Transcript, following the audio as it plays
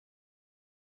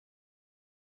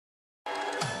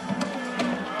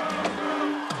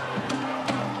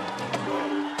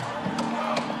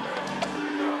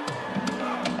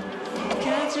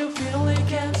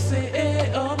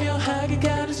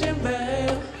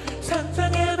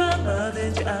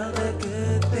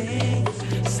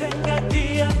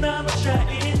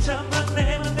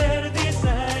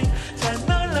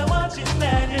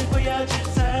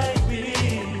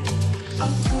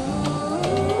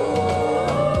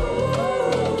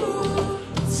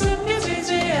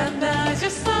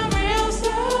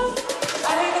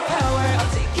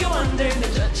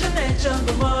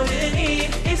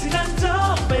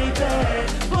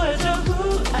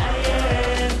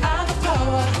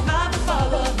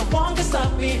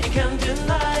me, I can't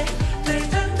deny. 늘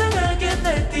당당하게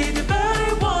날뛰는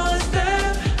body one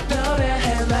step.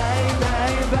 노래해 like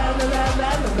like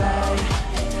라라라라라.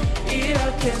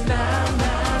 이렇게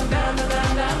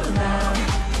나나나나나나나.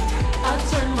 I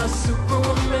turn my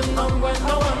superwoman on when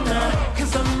I wanna.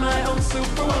 Cause I'm my own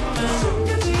superwoman.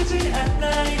 숨겨지지 않아,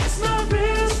 it's not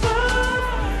real stuff.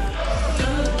 You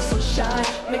look so shy,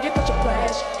 내게 touch a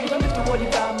flash. You don't have to worry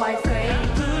about my flame.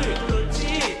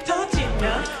 불꽃이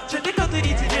터지면 절대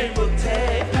거들이지를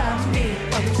못해. 밤이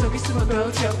어둠 속에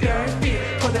숨어도 저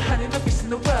별빛 보다 하늘 높이서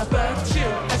높아 but you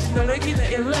아직 널 알기는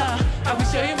일러. I will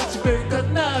show you what you built got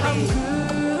naughty.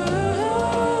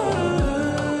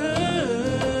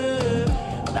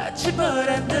 마치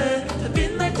보란듯 더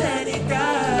빛날 테니까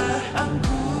I'm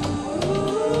cool.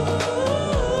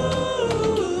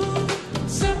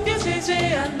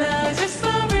 숨겨지지 않아, it's just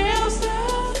the real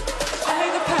stuff. I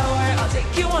got power, I'll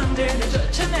take you under. 내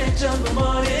쫓아낼 전부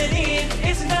모르니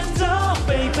이 순간도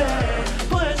baby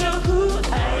보여줘 who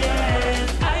I am.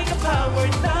 I got power,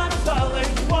 not a faller.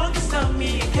 You won't stop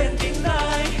me, you can't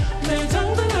deny. 늘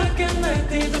당당하게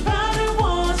날뛰던 body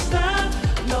won't stop.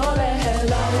 노래해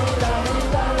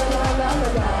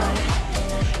라라라라라라라.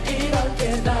 이렇게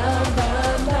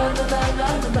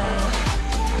나나나나나나나.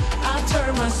 I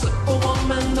turn my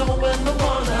superwoman on when I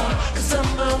wanna. Cause I'm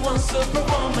my one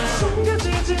superwoman.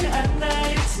 숨겨지지 않아,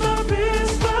 it's not real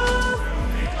stuff.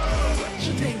 What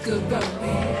you think about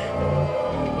me?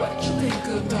 What you think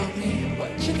about me?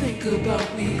 What you think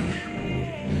about me?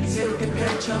 새롭게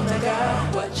펼쳐나가.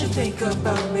 What you think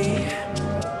about me?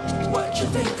 What you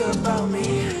think about me?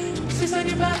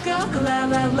 세상이 바꿔 la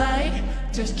la like.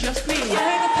 Just trust me. I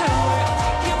got power, I'll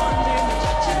take you under. 내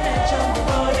쫓아내 전부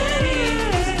모르니 이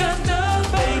순간도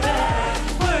baby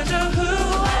보여줘 who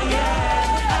I am.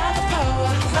 I got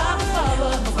power, not a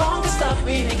follower. No one can stop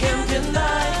me, they can't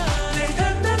deny. 늘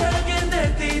당당하게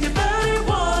날뛰는 body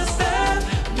one step.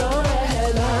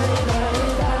 노래해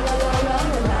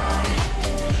라라라라라라라.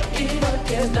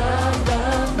 이렇게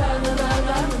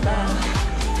나나나나나나나.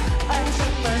 I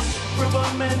turn my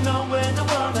superwoman on when I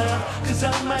wanna. Cause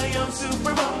I'm my own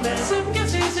superwoman.